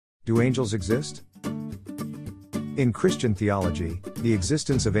Do angels exist? In Christian theology, the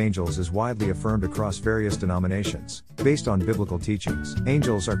existence of angels is widely affirmed across various denominations. Based on biblical teachings,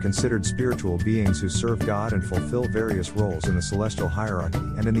 angels are considered spiritual beings who serve God and fulfill various roles in the celestial hierarchy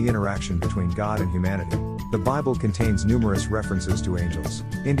and in the interaction between God and humanity. The Bible contains numerous references to angels,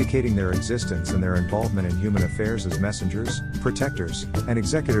 indicating their existence and their involvement in human affairs as messengers, protectors, and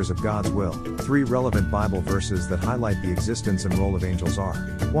executors of God's will. 3 relevant Bible verses that highlight the existence and role of angels are: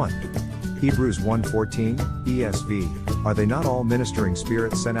 1. Hebrews 1:14, ESV, "Are they not all ministering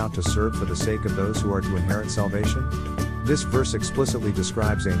spirits sent out to serve for the sake of those who are to inherit salvation?" This verse explicitly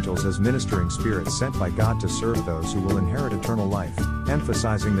describes angels as ministering spirits sent by God to serve those who will inherit eternal life,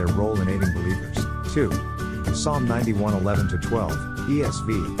 emphasizing their role in aiding believers. 2. Psalm 91:11-12,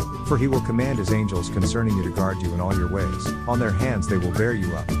 ESV, "For he will command his angels concerning you to guard you in all your ways. On their hands they will bear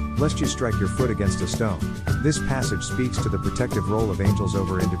you up, lest you strike your foot against a stone." This passage speaks to the protective role of angels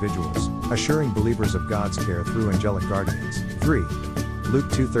over individuals, assuring believers of God's care through angelic guardians. 3. Luke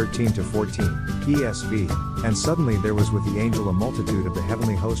 2:13-14, ESV, "And suddenly there was with the angel a multitude of the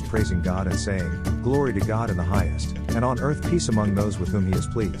heavenly host praising God and saying, Glory to God in the highest, and on earth peace among those with whom he is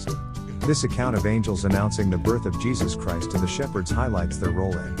pleased." This account of angels announcing the birth of Jesus Christ to the shepherds highlights their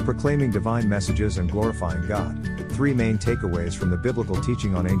role in proclaiming divine messages and glorifying God. 3 main takeaways from the biblical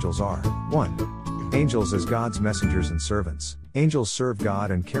teaching on angels are: 1. Angels as God's messengers and servants. Angels serve God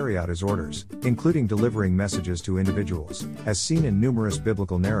and carry out his orders, including delivering messages to individuals, as seen in numerous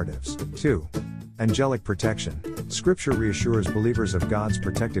biblical narratives. 2. Angelic protection. Scripture reassures believers of God's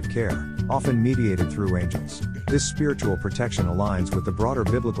protective care, often mediated through angels. This spiritual protection aligns with the broader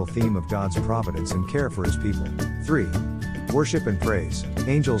biblical theme of God's providence and care for his people. 3. Worship and praise.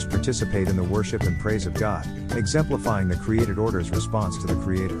 Angels participate in the worship and praise of God, exemplifying the created order's response to the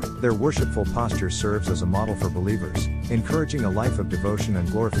Creator. Their worshipful posture serves as a model for believers, encouraging a life of devotion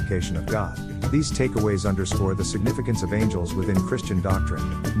and glorification of God. These takeaways underscore the significance of angels within Christian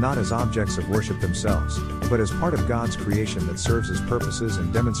doctrine, not as objects of worship themselves, but as part of God's creation that serves his purposes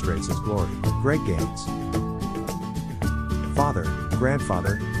and demonstrates his glory. Greg Gaines. Father,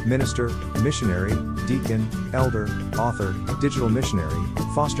 grandfather, minister, missionary, deacon, elder, author, digital missionary,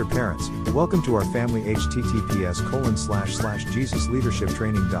 foster parents, welcome to our family.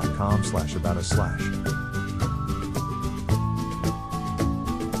 https://jesusleadershiptraining.com/about us/